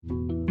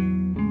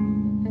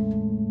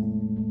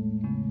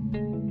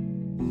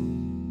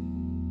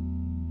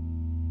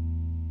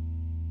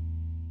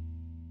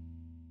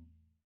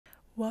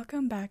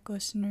Welcome back,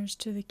 listeners,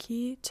 to The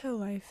Key to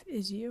Life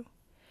is You.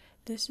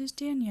 This is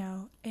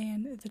Danielle,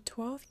 and the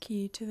 12th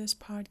key to this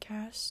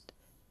podcast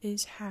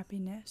is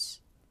happiness.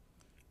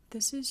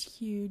 This is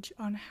huge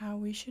on how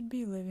we should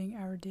be living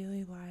our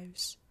daily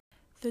lives.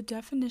 The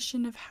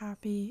definition of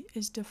happy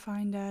is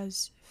defined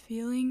as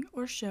feeling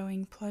or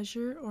showing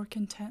pleasure or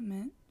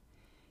contentment.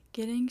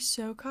 Getting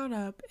so caught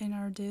up in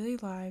our daily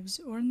lives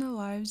or in the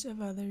lives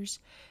of others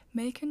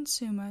may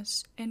consume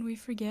us, and we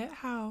forget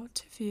how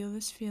to feel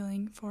this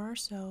feeling for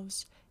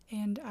ourselves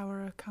and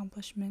our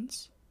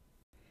accomplishments.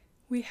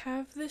 We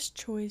have this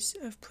choice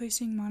of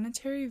placing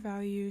monetary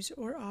values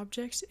or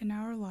objects in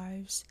our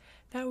lives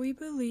that we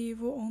believe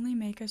will only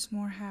make us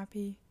more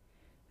happy.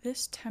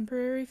 This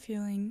temporary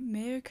feeling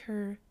may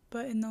occur,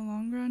 but in the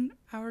long run,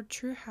 our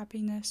true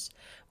happiness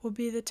will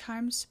be the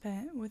time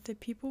spent with the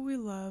people we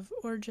love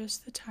or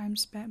just the time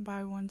spent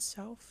by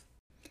oneself.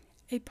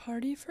 A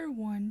party for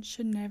one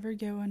should never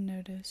go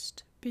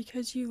unnoticed,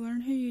 because you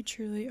learn who you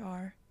truly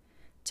are.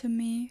 To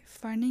me,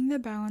 finding the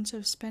balance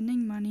of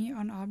spending money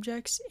on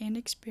objects and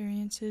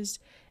experiences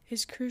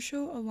is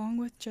crucial, along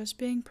with just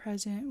being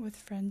present with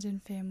friends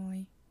and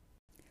family.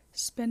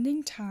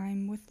 Spending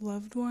time with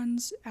loved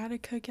ones at a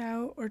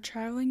cookout or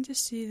traveling to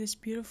see this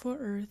beautiful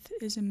earth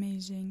is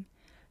amazing.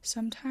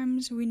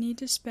 Sometimes we need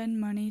to spend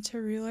money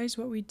to realize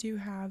what we do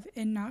have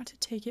and not to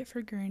take it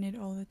for granted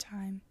all the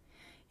time.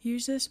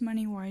 Use this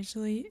money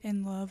wisely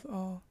and love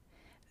all.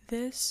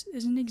 This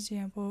is an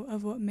example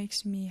of what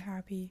makes me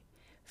happy.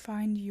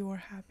 Find your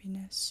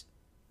happiness.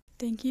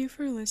 Thank you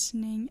for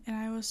listening, and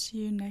I will see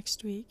you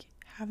next week.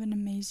 Have an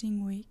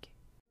amazing week.